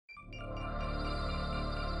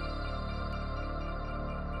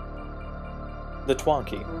The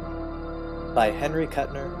Twonky by Henry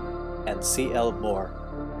Kuttner and C. L. Moore.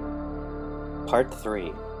 Part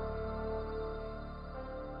 3.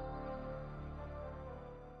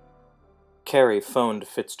 Carrie phoned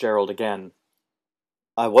Fitzgerald again.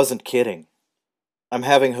 I wasn't kidding. I'm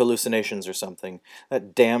having hallucinations or something.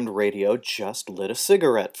 That damned radio just lit a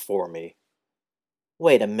cigarette for me.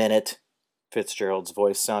 Wait a minute. Fitzgerald's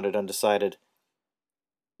voice sounded undecided.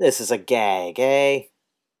 This is a gag, eh?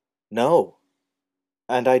 No.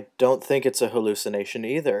 And I don't think it's a hallucination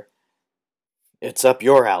either. It's up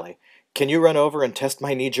your alley. Can you run over and test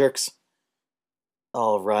my knee-jerks?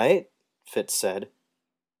 All right, Fitz said.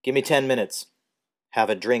 Give me 10 minutes. Have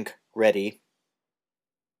a drink ready.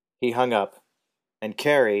 He hung up, and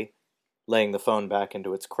Carrie, laying the phone back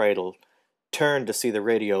into its cradle, turned to see the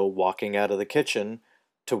radio walking out of the kitchen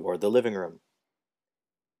toward the living room.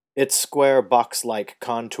 Its square box-like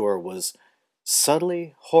contour was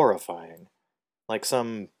subtly horrifying, like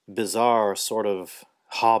some bizarre sort of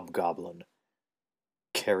hobgoblin.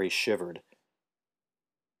 Carrie shivered.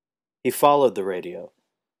 He followed the radio,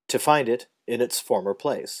 to find it in its former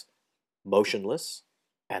place, motionless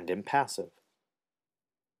and impassive.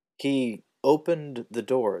 He opened the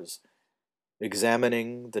doors,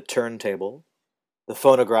 examining the turntable, the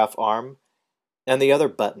phonograph arm, and the other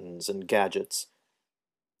buttons and gadgets.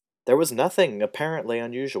 There was nothing apparently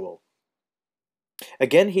unusual.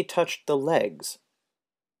 Again he touched the legs.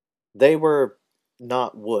 They were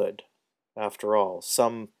not wood, after all,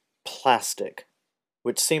 some plastic,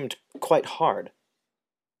 which seemed quite hard.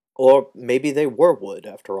 Or maybe they were wood,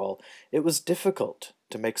 after all. It was difficult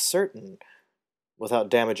to make certain without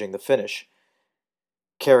damaging the finish.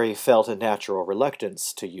 Carrie felt a natural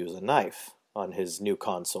reluctance to use a knife on his new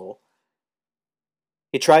console.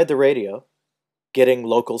 He tried the radio, getting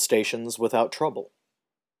local stations without trouble.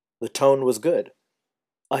 The tone was good.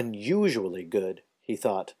 Unusually good, he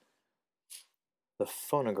thought. The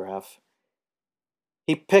phonograph.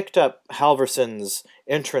 He picked up Halverson's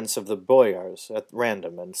Entrance of the Boyars at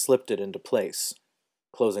random and slipped it into place,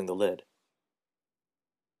 closing the lid.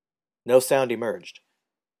 No sound emerged.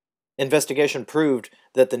 Investigation proved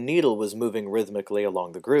that the needle was moving rhythmically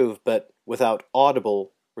along the groove, but without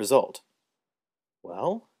audible result.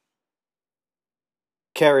 Well?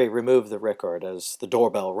 Carrie removed the record as the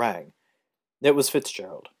doorbell rang. It was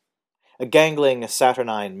Fitzgerald. A gangling,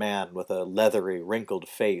 saturnine man with a leathery, wrinkled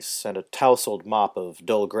face and a tousled mop of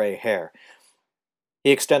dull gray hair.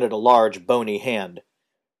 He extended a large, bony hand.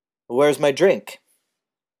 Where's my drink?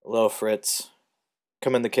 Hello, Fritz.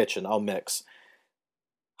 Come in the kitchen, I'll mix.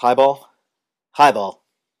 Highball? Highball.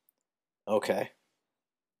 Okay.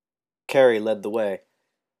 Carrie led the way.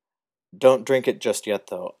 Don't drink it just yet,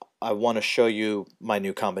 though. I want to show you my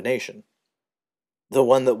new combination. The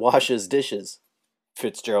one that washes dishes,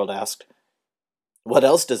 Fitzgerald asked. What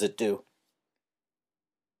else does it do?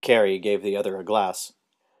 Carrie gave the other a glass.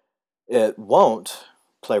 It won't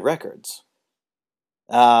play records.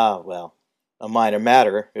 Ah, well, a minor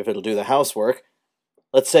matter if it'll do the housework.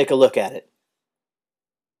 Let's take a look at it.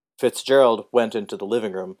 Fitzgerald went into the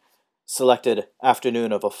living room, selected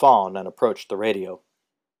Afternoon of a Faun, and approached the radio.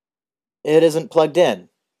 It isn't plugged in.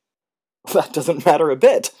 That doesn't matter a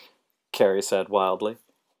bit, Carrie said wildly.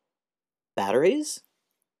 Batteries?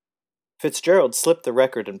 Fitzgerald slipped the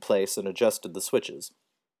record in place and adjusted the switches.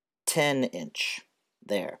 10-inch.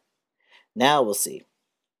 There. Now we'll see.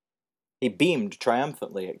 He beamed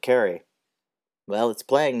triumphantly at Carrie. Well, it's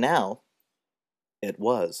playing now. It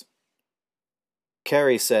was.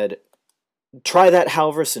 Carrie said, Try that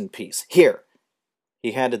Halverson piece. Here.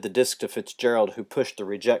 He handed the disc to Fitzgerald, who pushed the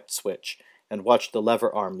reject switch and watched the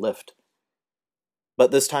lever arm lift.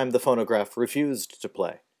 But this time the phonograph refused to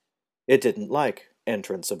play. It didn't like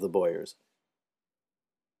Entrance of the Boyars.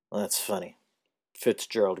 That's funny,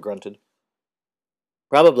 Fitzgerald grunted.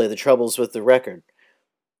 Probably the trouble's with the record.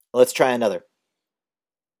 Let's try another.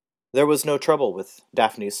 There was no trouble with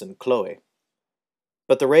Daphnis and Chloe,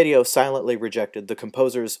 but the radio silently rejected the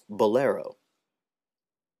composer's Bolero.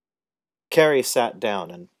 Carrie sat down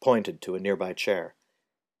and pointed to a nearby chair.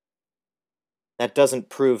 That doesn't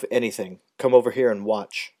prove anything. Come over here and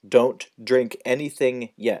watch. Don't drink anything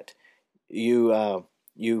yet.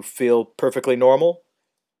 You feel perfectly normal?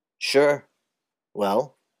 Sure.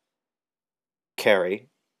 Well? Carrie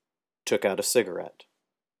took out a cigarette.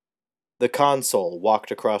 The console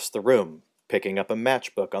walked across the room, picking up a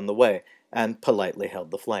matchbook on the way, and politely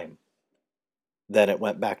held the flame. Then it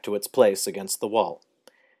went back to its place against the wall.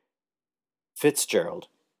 Fitzgerald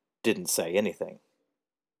didn't say anything.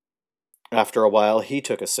 After a while, he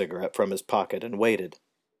took a cigarette from his pocket and waited.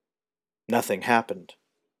 Nothing happened.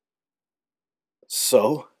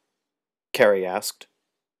 So? Carrie asked.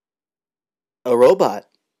 A robot.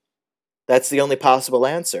 That's the only possible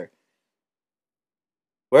answer.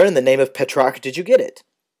 Where in the name of Petrarch did you get it?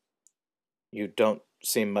 You don't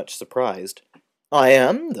seem much surprised. I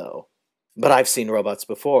am, though. But I've seen robots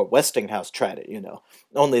before. Westinghouse tried it, you know.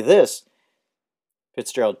 Only this...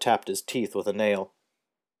 Fitzgerald tapped his teeth with a nail.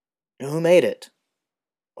 Who made it?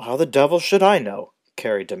 How the devil should I know?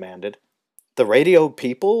 Carrie demanded. The radio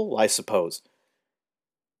people, I suppose.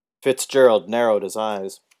 Fitzgerald narrowed his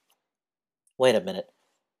eyes. Wait a minute.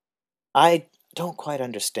 I don't quite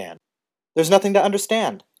understand. There's nothing to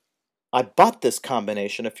understand. I bought this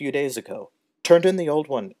combination a few days ago. Turned in the old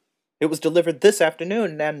one. It was delivered this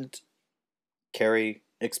afternoon, and... Carrie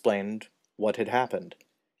explained what had happened.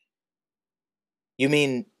 You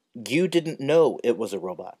mean you didn't know it was a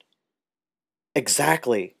robot?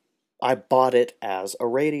 Exactly. I bought it as a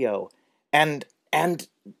radio. And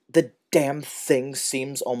the damn thing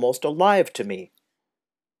seems almost alive to me.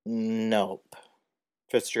 Nope.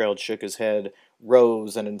 Fitzgerald shook his head,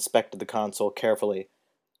 rose, and inspected the console carefully.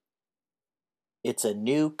 It's a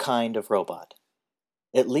new kind of robot.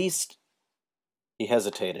 At least... He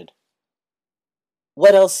hesitated.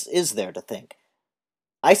 What else is there to think?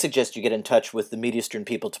 I suggest you get in touch with the Mediastern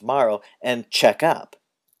people tomorrow and check up.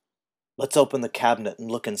 Let's open the cabinet and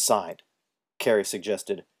look inside, Carrie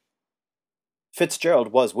suggested.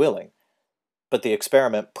 Fitzgerald was willing, but the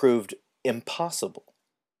experiment proved impossible.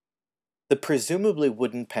 The presumably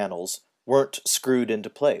wooden panels weren't screwed into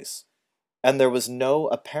place, and there was no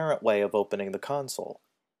apparent way of opening the console.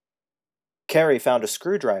 Carrie found a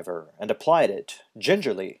screwdriver and applied it,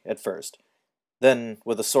 gingerly at first, then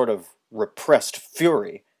with a sort of repressed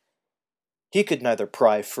fury. He could neither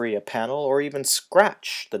pry free a panel or even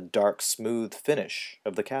scratch the dark, smooth finish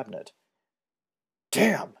of the cabinet.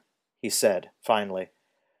 Damn, he said, finally.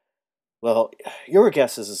 Well, your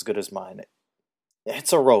guess is as good as mine.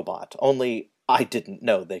 It's a robot, only I didn't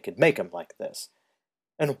know they could make 'em like this.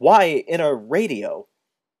 And why in a radio?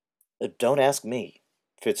 Don't ask me,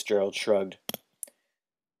 Fitzgerald shrugged.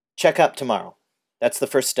 Check up tomorrow. That's the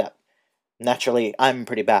first step. Naturally, I'm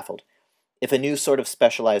pretty baffled. If a new sort of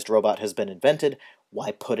specialized robot has been invented,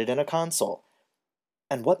 why put it in a console?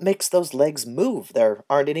 And what makes those legs move? There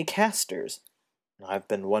aren't any casters. I've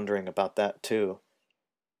been wondering about that, too.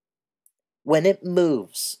 When it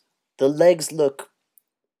moves, the legs look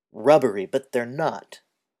rubbery, but they're not.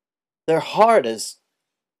 They're hard as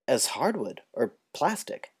hardwood or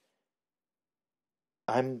plastic.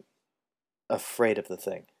 I'm afraid of the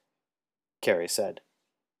thing, Carrie said.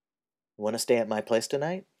 Want to stay at my place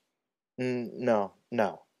tonight? No,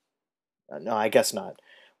 I guess not.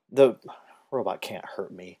 The robot can't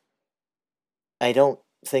hurt me. I don't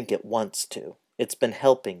think it wants to. It's been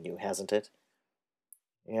helping you, hasn't it?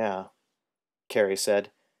 Yeah, Carrie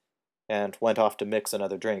said, and went off to mix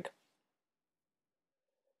another drink.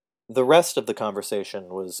 The rest of the conversation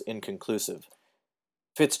was inconclusive.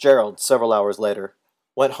 Fitzgerald, several hours later,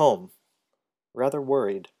 went home, rather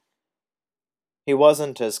worried. He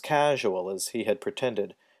wasn't as casual as he had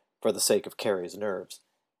pretended, for the sake of Carrie's nerves.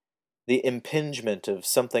 The impingement of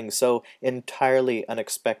something so entirely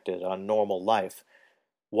unexpected on normal life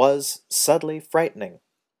was subtly frightening.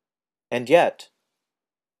 And yet,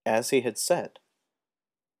 as he had said,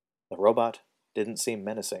 the robot didn't seem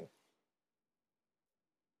menacing.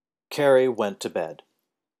 Carrie went to bed,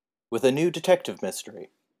 with a new detective mystery.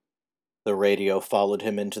 The radio followed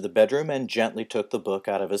him into the bedroom and gently took the book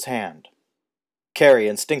out of his hand. Carrie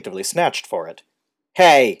instinctively snatched for it.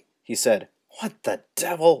 Hey, he said. What the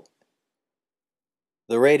devil?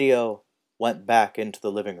 The radio went back into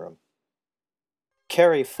the living room.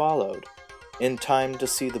 Carrie followed, in time to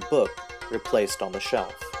see the book replaced on the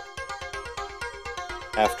shelf.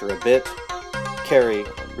 After a bit, Carrie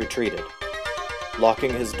retreated,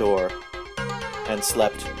 locking his door, and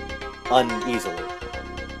slept uneasily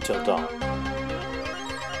till dawn.